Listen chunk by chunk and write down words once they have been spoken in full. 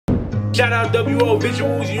Shout out WO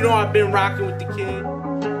Visuals, you know I've been rocking with the kid.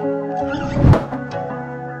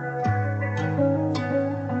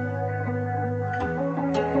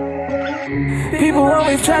 People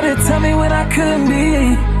always try to tell me what I couldn't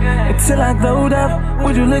be. Until I glowed up,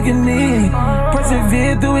 would you look at me?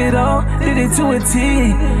 Persevered through it all, did it to a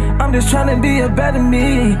T. I'm just trying to be a better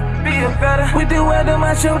me. With the world on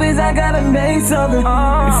my shoulders, I gotta make something before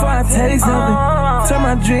I take something. Turn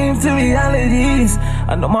my dreams to realities.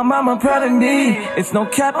 I know my mama proud of me. It's no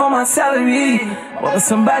cap on my salary. Or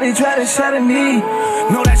somebody try to shatter me.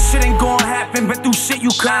 No, that shit ain't gonna happen, but through shit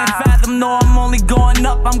you couldn't fathom. No, I'm only going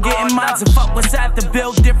up, I'm getting mine. So fuck what's after,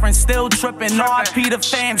 build different, still tripping. RIP the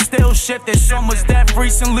fam, still shifting. So much death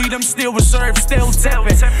recently, them still reserved, still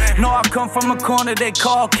tipping. No, I come from a corner they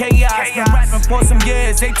call chaos. Been rapping for some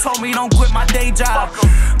years, they told me don't quit my day job.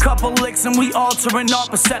 Couple licks and we altering our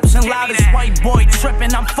perception. Loudest white boy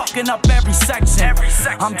tripping, I'm fucking up every section.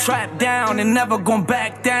 I'm trapped down and never gonna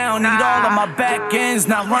back down. Need all of my back ends,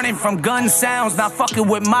 not running from gun sounds, not fucking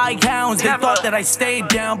with my hounds. They thought that I stayed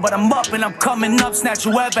down, but I'm up and I'm coming up. Snatch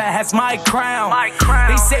whoever has my crown.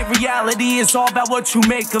 They say reality is all about what you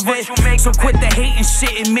make of it. So quit the hating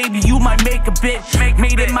shit and maybe you might make a bit.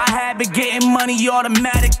 Made it my habit, getting money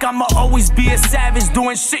automatic. I'ma always be a savage,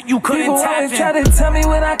 doing shit you couldn't tap in. People always try to tell me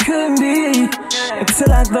what I couldn't be.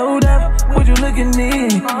 Until I glowed up, would you look at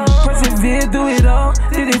me? Persevered through it all,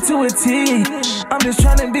 did it to a T. I'm just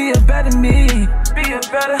trying to be a better me.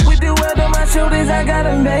 With the world on my shoulders, I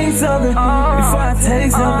gotta make something before I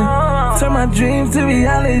take something. Turn my dreams to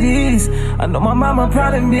realities. I know my mama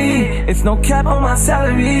proud of me. It's no cap on my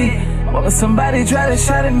salary. Or somebody try to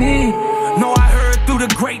shatter me. No, I heard through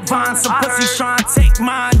the grapevine some pussies trying to take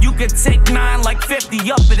mine. You could take 9 like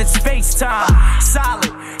 50 up at it's FaceTime.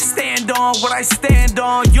 Solid, stand on what I stand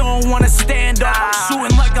on. You don't wanna stand on, I'm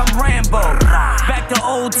shooting like I'm Rambo. Back to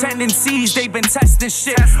old tendencies, they been testing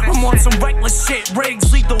shit. I'm on some reckless shit,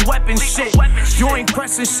 rigs, lethal weapon shit. You ain't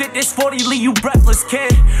pressing shit, this 40 leave you breathless,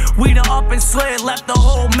 kid. We done up and slid, left the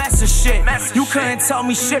whole mess of shit. You couldn't tell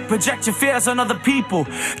me shit, project your fears on other people.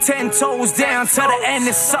 10 toes down to the end,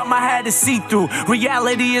 it's something I had to see through.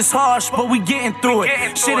 Reality is harsh, but we getting through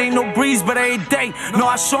it. Shit ain't no breeze, but every day, no,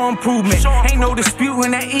 I show improvement. Ain't no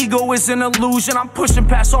disputing that ego is an illusion. I'm pushing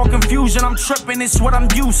past all confusion, I'm tripping, it's what I'm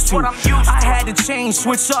used to. I had to change,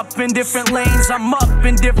 switch up in different lanes. I'm up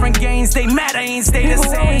in different games, they mad I ain't stay the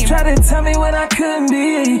People same. always try to tell me what I couldn't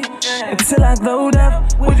be. Until I glowed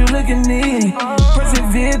up, would you look at me?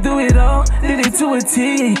 Persevered through it all, did it to a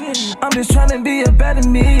T. I'm just trying to be a better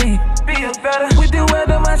me. With the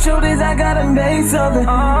world on my shoulders, I gotta make something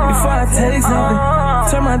before I take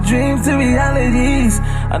something. Turn my dreams to realities.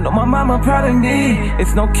 I know my mama proud of me.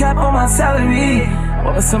 It's no cap on my salary.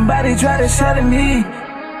 Or somebody try to shatter me.